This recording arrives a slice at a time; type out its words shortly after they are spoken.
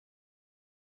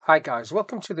Hi guys,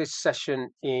 welcome to this session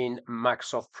in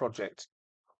Microsoft Project.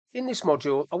 In this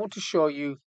module, I want to show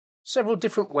you several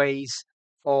different ways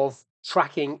of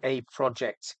tracking a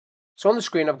project. So on the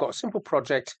screen, I've got a simple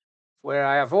project where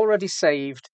I have already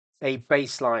saved a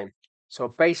baseline. So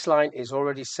baseline is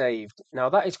already saved. Now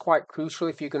that is quite crucial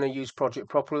if you're going to use project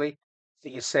properly,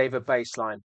 that you save a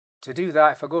baseline. To do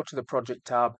that, if I go to the project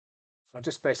tab, I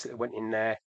just basically went in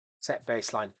there, set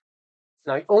baseline.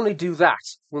 Now you only do that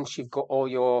once you've got all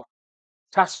your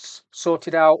tasks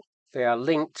sorted out, they are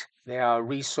linked, they are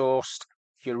resourced,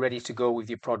 you're ready to go with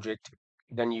your project,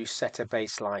 then you set a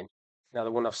baseline. Now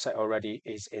the one I've set already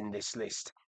is in this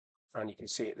list and you can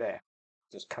see it there.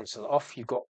 Just cancel it off.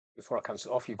 Before I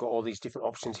cancel it off, you've got all these different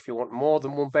options. If you want more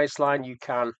than one baseline, you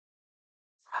can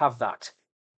have that.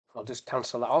 I'll just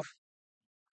cancel that off.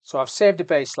 So I've saved a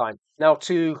baseline. Now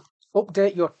to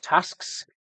update your tasks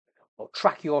or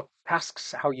track your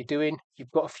tasks, how you're doing,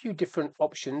 you've got a few different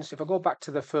options. If I go back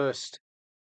to the first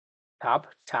tab,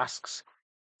 tasks,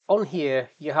 on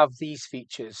here you have these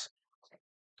features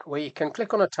where you can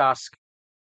click on a task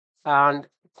and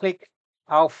click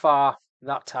how far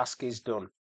that task is done.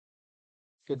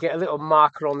 You'll get a little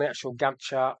marker on the actual Gantt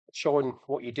chart showing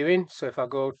what you're doing. So if I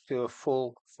go to a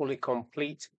fully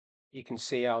complete, you can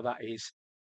see how that is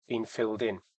being filled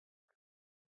in.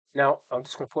 Now I'm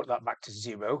just going to put that back to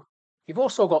 0. You've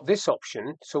also got this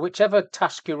option. So whichever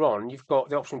task you're on, you've got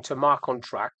the option to mark on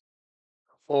track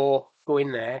or go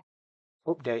in there,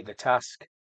 update the task.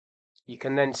 You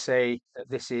can then say that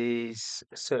this is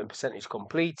a certain percentage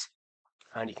complete,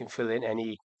 and you can fill in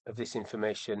any of this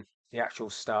information, the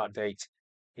actual start date,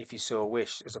 if you so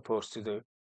wish, as opposed to the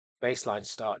baseline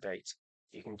start date.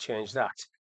 You can change that.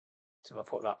 So if I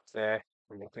put that there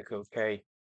and then click OK,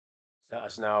 that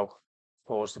has now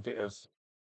caused a bit of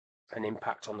an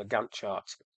impact on the Gantt chart.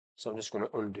 So I'm just going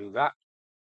to undo that,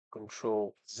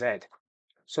 Control Z.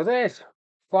 So there's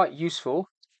quite useful,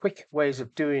 quick ways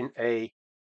of doing a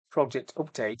project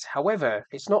update. However,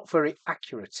 it's not very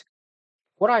accurate.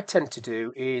 What I tend to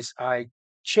do is I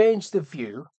change the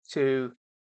view to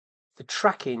the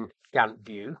tracking Gantt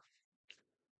view.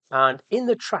 And in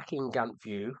the tracking Gantt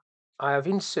view, I have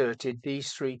inserted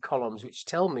these 3 columns, which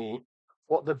tell me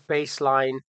what the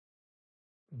baseline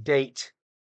date,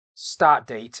 start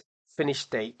date, finish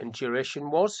date, and duration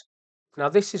was. Now,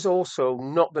 this is also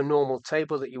not the normal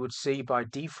table that you would see by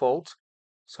default.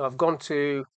 So I've gone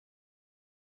to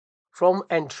from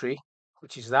entry,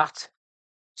 which is that,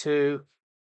 to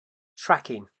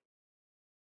tracking,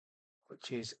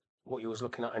 which is what you was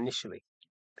looking at initially.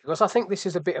 Because I think this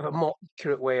is a bit of a more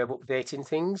accurate way of updating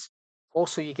things.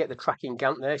 Also, you get the tracking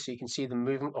Gantt there, so you can see the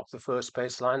movement of the first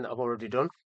baseline that I've already done.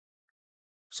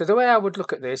 So the way I would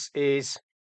look at this is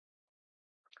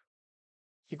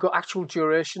you've got actual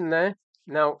duration there.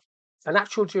 Now, an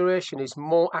actual duration is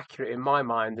more accurate in my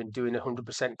mind than doing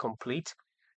 100% complete.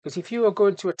 Because if you are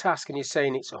going to a task and you're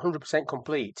saying it's 100%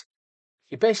 complete,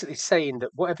 you're basically saying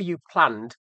that whatever you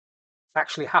planned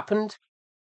actually happened.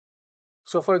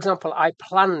 So, for example, I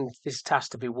planned this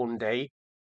task to be 1 day.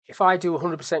 If I do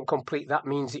 100% complete, that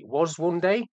means it was 1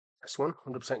 day. That's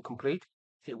 100% complete.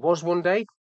 It was 1 day.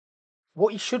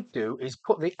 What you should do is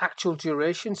put the actual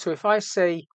duration. So if I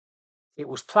say it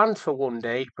was planned for 1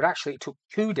 day, but actually it took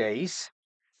 2 days,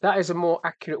 that is a more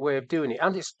accurate way of doing it.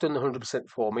 And it's done 100%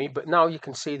 for me, but now you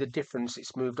can see the difference.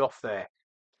 It's moved off there.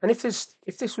 And if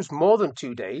this was more than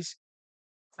 2 days,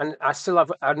 and I still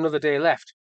have another day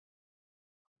left,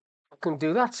 I can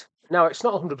do that. Now it's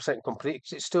not 100% complete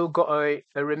because it's still got a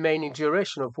remaining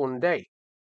duration of 1 day.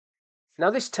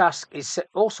 Now this task is set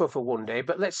also for 1 day,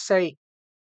 but let's say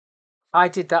I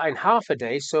did that in half a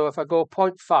day. So if I go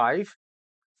 0.5,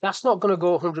 that's not going to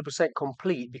go 100%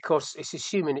 complete because it's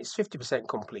assuming it's 50%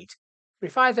 complete. But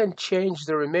if I then change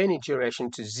the remaining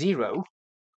duration to 0,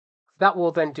 that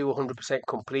will then do 100%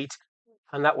 complete,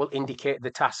 and that will indicate the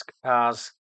task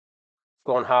has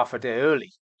gone half a day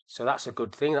early. So that's a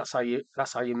good thing. That's how you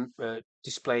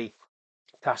display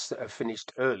tasks that have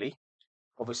finished early.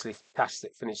 Obviously, tasks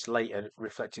that finished late are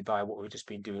reflected by what we've just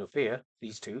been doing up here,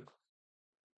 these two.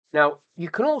 Now, you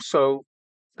can also,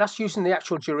 that's using the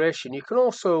actual duration. You can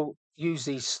also use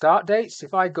these start dates.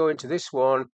 If I go into this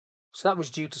one, so that was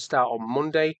due to start on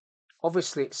Monday.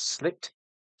 Obviously, it's slipped.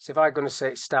 So if I'm going to say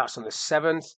it starts on the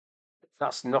 7th,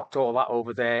 that's knocked all that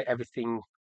over there. Everything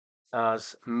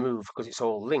has moved because it's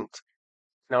all linked.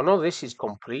 Now, none of this is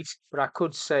complete, but I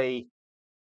could say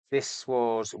this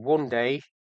was 1 day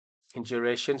in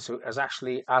duration, so it was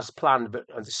actually as planned, but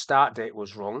the start date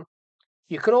was wrong.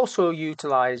 You could also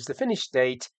utilize the finish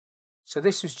date. So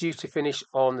this was due to finish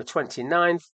on the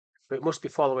 29th, but it must be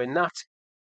following that.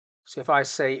 So if I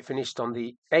say it finished on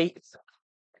the 8th,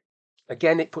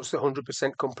 again, it puts the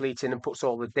 100% complete in and puts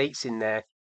all the dates in there,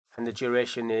 and the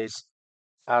duration is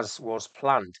as was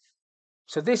planned.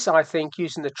 So this, I think,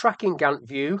 using the tracking Gantt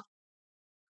view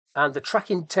and the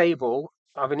tracking table,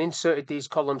 I've inserted these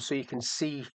columns so you can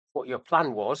see what your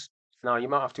plan was. Now you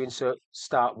might have to insert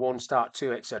start 1, start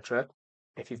 2, etc.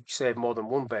 if you've saved more than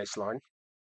one baseline.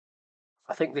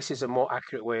 I think this is a more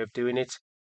accurate way of doing it.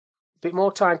 A bit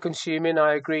more time consuming,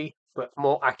 I agree, but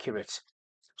more accurate.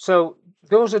 So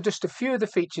those are just a few of the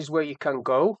features where you can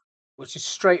go, which is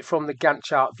straight from the Gantt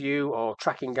chart view or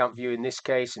tracking Gantt view in this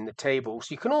case in the tables.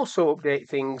 You can also update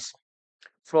things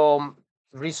from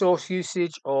resource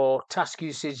usage or task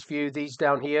usage view, these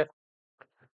down here.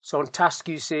 So on task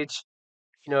usage,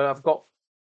 I've got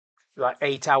like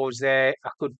 8 hours there. I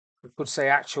could say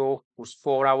actual was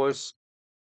 4 hours,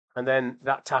 and then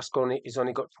that task on it is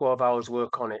only got 12 hours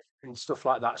work on it and stuff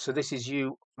like that. So this is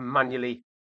you manually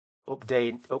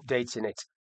updating it.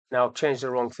 Now I've changed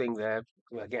the wrong thing there.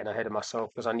 We're getting ahead of myself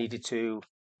because I needed to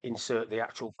insert the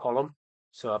actual column.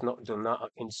 So I've not done that. I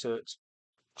insert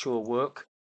actual work.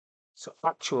 So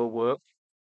actual work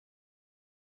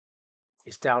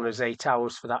is down as 8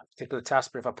 hours for that particular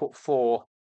task. But if I put 4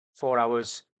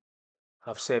 hours,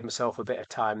 I've saved myself a bit of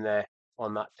time there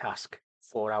on that task.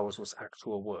 4 hours was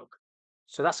actual work.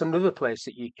 So that's another place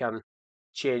that you can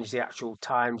change the actual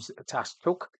times that the task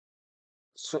took.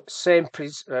 So same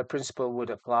principle would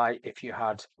apply if you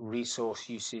had resource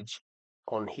usage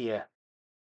on here,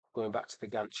 going back to the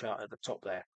Gantt chart at the top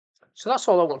there. So that's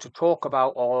all I want to talk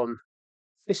about on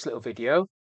this little video.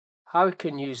 How you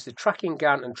can use the tracking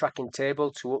Gantt and tracking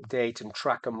table to update and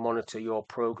track and monitor your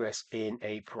progress in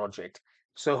a project.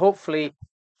 So hopefully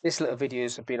this little video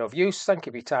has been of use. Thank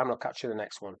you for your time. I'll catch you in the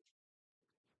next one.